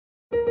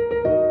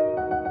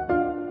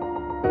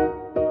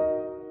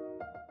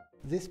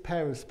This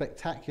pair of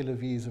spectacular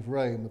views of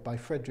Rome are by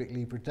Frederick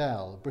Lee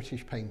Bridell, a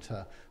British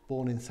painter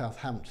born in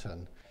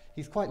Southampton.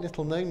 He's quite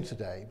little known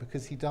today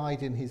because he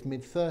died in his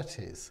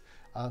mid-30s,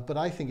 but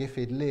I think if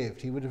he'd lived,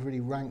 he would have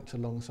really ranked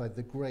alongside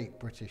the great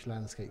British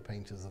landscape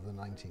painters of the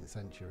 19th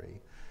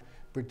century.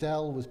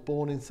 Bridell was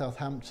born in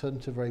Southampton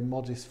to a very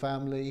modest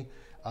family.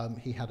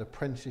 He had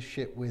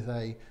apprenticeship with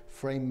a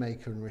frame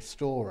maker and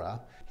restorer.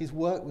 His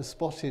work was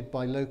spotted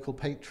by local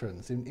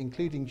patrons,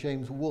 including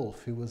James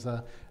Wolfe, who was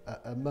a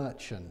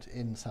merchant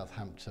in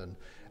Southampton.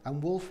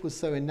 And Wolfe was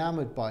so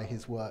enamoured by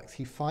his works,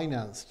 he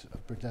financed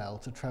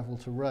Bridell to travel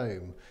to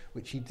Rome,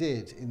 which he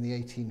did in the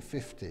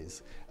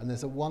 1850s. And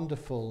there's a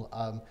wonderful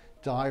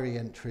diary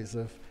entries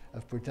of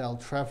Bridell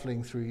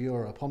travelling through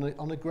Europe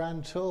on a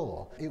grand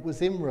tour. It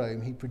was in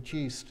Rome he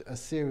produced a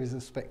series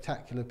of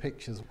spectacular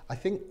pictures. I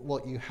think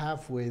what you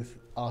have with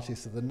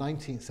artists of the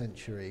 19th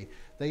century,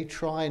 they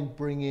try and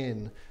bring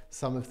in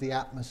some of the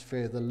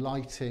atmosphere, the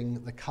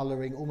lighting, the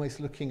colouring, almost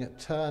looking at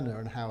Turner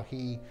and how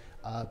he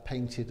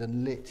painted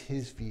and lit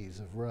his views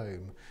of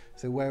Rome.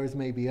 So whereas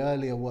maybe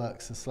earlier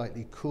works are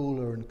slightly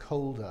cooler and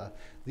colder,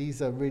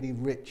 these are really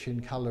rich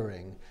in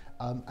colouring.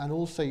 And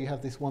also you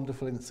have this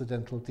wonderful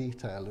incidental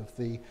detail of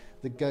the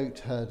goat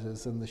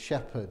herders and the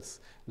shepherds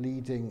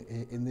leading,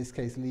 in this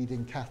case,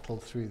 leading cattle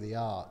through the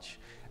arch.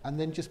 And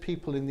then just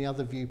people in the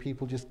other view,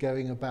 people just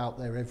going about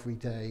their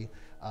everyday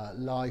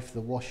life,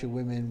 the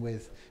washerwomen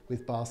with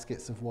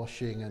baskets of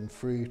washing and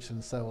fruit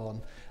and so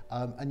on.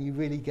 And you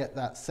really get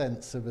that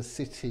sense of a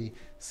city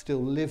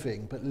still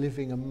living, but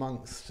living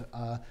amongst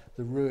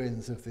the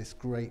ruins of this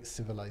great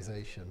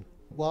civilization.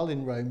 While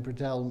in Rome,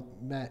 Bridell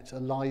met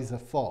Eliza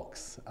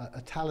Fox,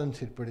 a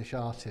talented British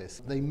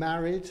artist. They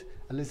married.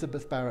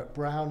 Elizabeth Barrett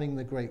Browning,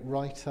 the great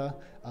writer.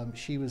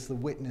 She was the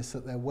witness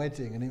at their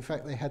wedding, and in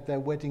fact they had their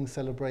wedding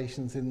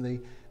celebrations in the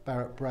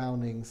Barrett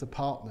Browning's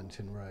apartment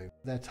in Rome.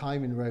 Their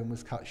time in Rome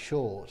was cut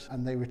short,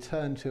 and they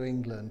returned to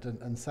England,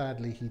 and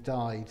sadly he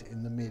died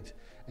in the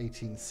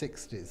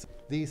mid-1860s.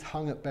 These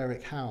hung at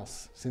Berwick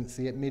House since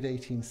the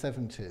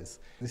mid-1870s.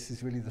 This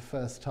is really the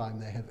first time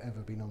they have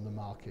ever been on the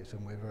market,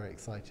 and we're very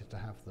excited to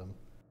have them.